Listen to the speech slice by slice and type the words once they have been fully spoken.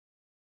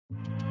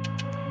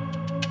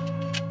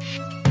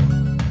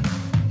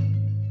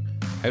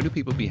How do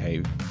people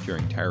behave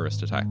during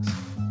terrorist attacks?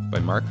 By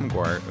Mark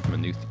Maguire of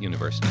Maynooth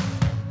University.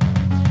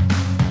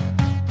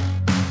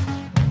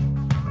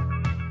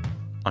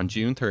 On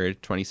June 3,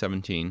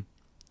 2017,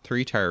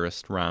 3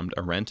 terrorists rammed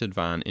a rented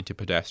van into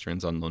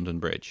pedestrians on London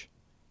Bridge.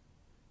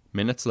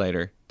 Minutes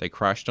later, they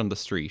crashed on the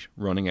street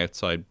running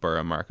outside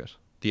Borough Market.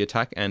 The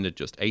attack ended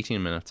just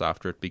 18 minutes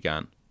after it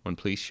began, when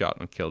police shot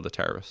and killed the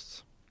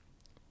terrorists.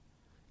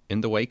 In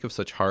the wake of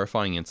such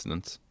horrifying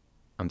incidents,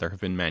 and there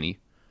have been many,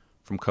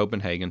 from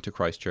Copenhagen to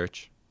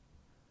Christchurch,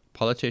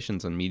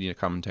 politicians and media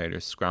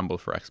commentators scramble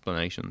for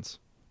explanations,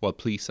 while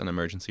police and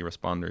emergency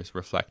responders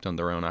reflect on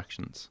their own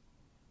actions.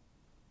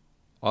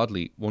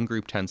 Oddly, one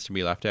group tends to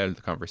be left out of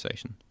the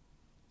conversation: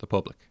 the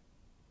public.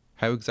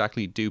 How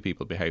exactly do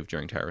people behave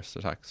during terrorist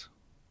attacks?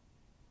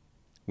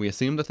 We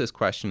assume that this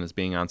question is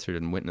being answered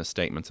in witness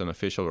statements and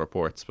official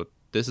reports, but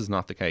this is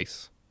not the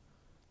case.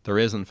 There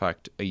is, in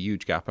fact, a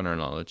huge gap in our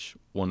knowledge,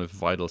 one of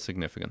vital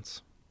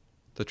significance.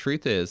 The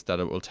truth is that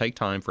it will take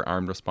time for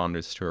armed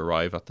responders to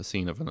arrive at the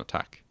scene of an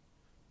attack.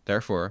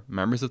 Therefore,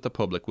 members of the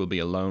public will be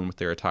alone with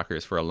their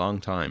attackers for a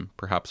long time,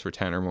 perhaps for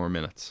 10 or more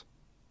minutes.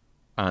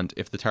 And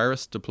if the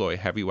terrorists deploy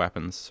heavy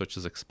weapons such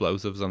as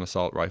explosives and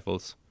assault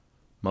rifles,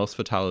 most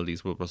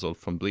fatalities will result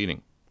from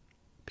bleeding.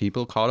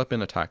 People caught up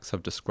in attacks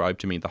have described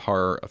to me the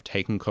horror of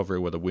taking cover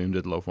with a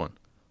wounded loved one,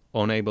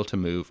 unable to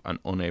move and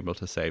unable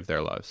to save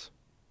their lives.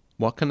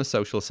 What can a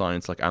social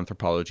science like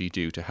anthropology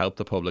do to help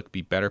the public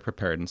be better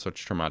prepared in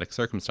such traumatic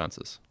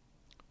circumstances?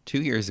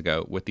 2 years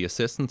ago, with the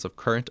assistance of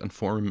current and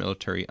former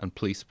military and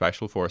police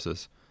special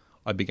forces,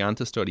 I began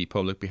to study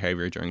public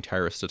behaviour during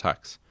terrorist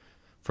attacks,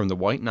 from the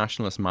white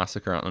nationalist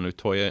massacre on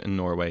Utøya in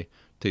Norway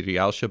to the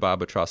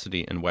Al-Shabaab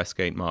atrocity in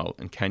Westgate Mall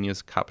in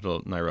Kenya's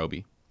capital,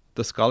 Nairobi.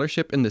 The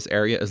scholarship in this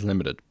area is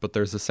limited, but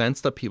there's a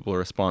sense that people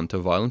respond to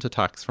violent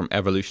attacks from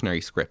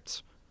evolutionary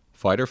scripts: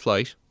 fight or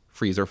flight,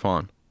 freeze or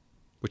fawn,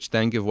 which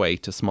then give way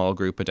to small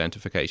group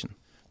identification.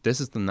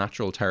 This is the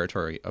natural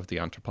territory of the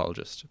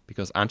anthropologist,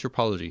 because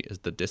anthropology is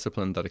the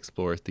discipline that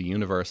explores the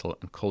universal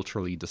and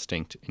culturally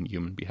distinct in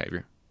human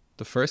behaviour.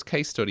 The first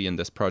case study in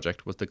this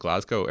project was the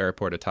Glasgow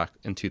airport attack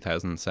in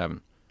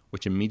 2007,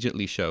 which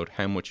immediately showed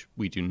how much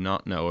we do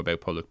not know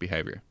about public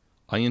behaviour.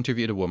 I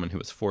interviewed a woman who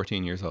was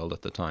 14 years old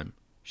at the time.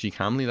 She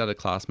calmly led a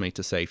classmate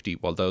to safety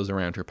while those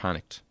around her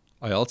panicked.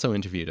 I also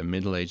interviewed a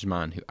middle-aged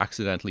man who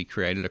accidentally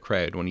created a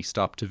crowd when he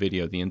stopped to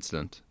video the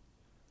incident.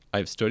 I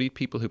have studied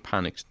people who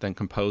panicked, then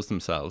composed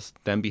themselves,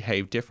 then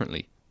behaved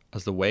differently,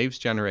 as the waves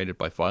generated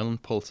by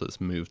violent pulses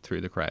moved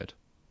through the crowd.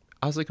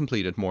 As I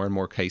completed more and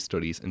more case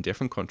studies in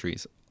different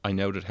countries, I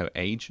noted how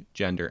age,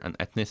 gender and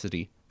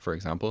ethnicity, for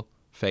example,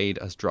 fade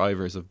as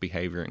drivers of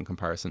behaviour in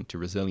comparison to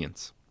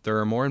resilience. There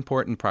are more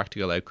important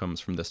practical outcomes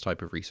from this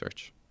type of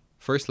research.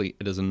 Firstly,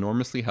 it is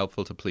enormously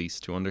helpful to police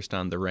to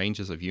understand the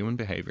ranges of human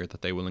behaviour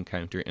that they will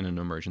encounter in an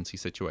emergency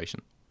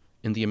situation.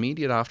 In the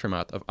immediate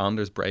aftermath of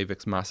Anders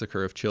Breivik's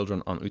massacre of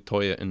children on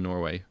Utøya in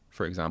Norway,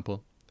 for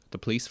example, the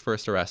police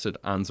first arrested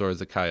Anzor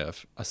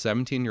Zakayev, a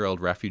 17-year-old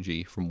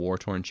refugee from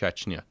war-torn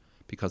Chechnya,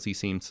 because he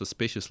seemed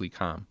suspiciously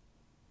calm.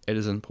 It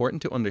is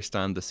important to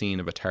understand the scene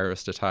of a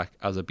terrorist attack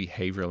as a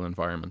behavioural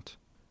environment,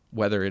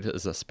 whether it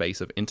is a space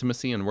of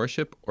intimacy and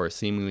worship or a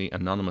seemingly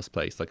anonymous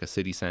place like a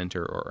city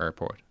centre or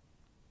airport.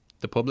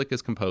 The public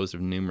is composed of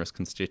numerous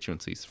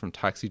constituencies, from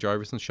taxi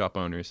drivers and shop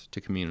owners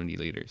to community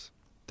leaders.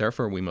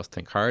 Therefore, we must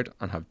think hard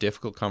and have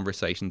difficult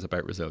conversations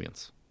about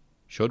resilience.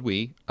 Should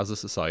we, as a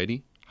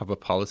society, have a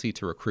policy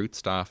to recruit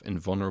staff in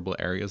vulnerable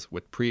areas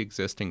with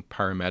pre-existing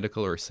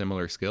paramedical or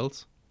similar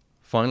skills?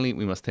 Finally,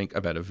 we must think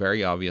about a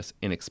very obvious,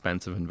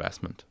 inexpensive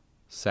investment: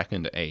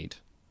 second aid.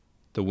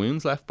 The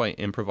wounds left by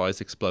improvised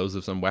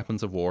explosives and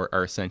weapons of war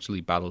are essentially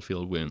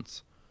battlefield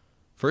wounds.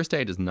 First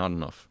aid is not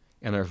enough.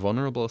 In our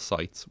vulnerable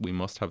sites, we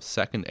must have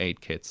second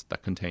aid kits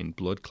that contain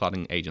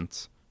blood-clotting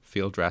agents,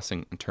 field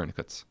dressing and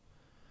tourniquets,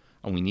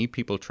 and we need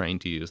people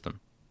trained to use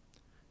them.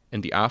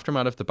 In the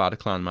aftermath of the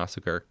Bataclan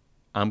massacre,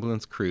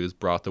 ambulance crews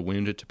brought the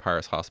wounded to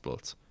Paris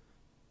hospitals.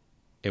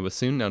 It was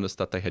soon noticed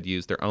that they had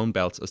used their own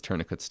belts as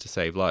tourniquets to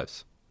save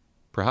lives.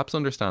 Perhaps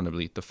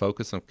understandably, the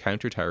focus of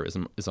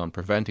counter-terrorism is on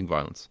preventing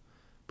violence,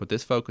 but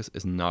this focus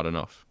is not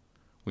enough.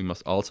 We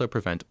must also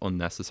prevent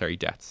unnecessary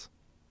deaths.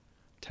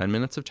 10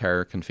 minutes of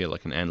terror can feel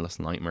like an endless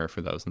nightmare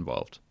for those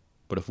involved,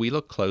 but if we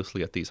look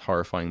closely at these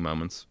horrifying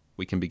moments,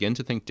 we can begin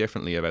to think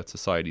differently about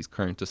society's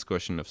current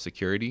discussion of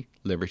security,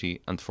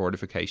 liberty, and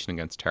fortification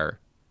against terror.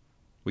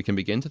 We can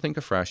begin to think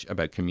afresh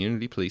about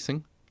community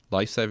policing,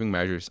 life-saving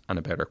measures, and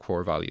about our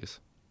core values.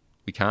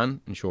 We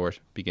can, in short,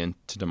 begin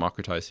to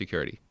democratise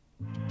security.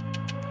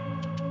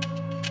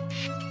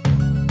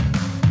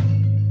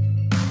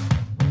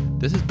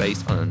 This is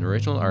based on an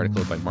original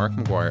article by Mark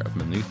Maguire of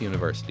Maynooth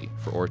University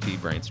for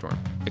RTE Brainstorm.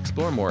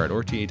 Explore more at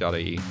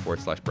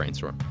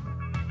rte.ie/brainstorm.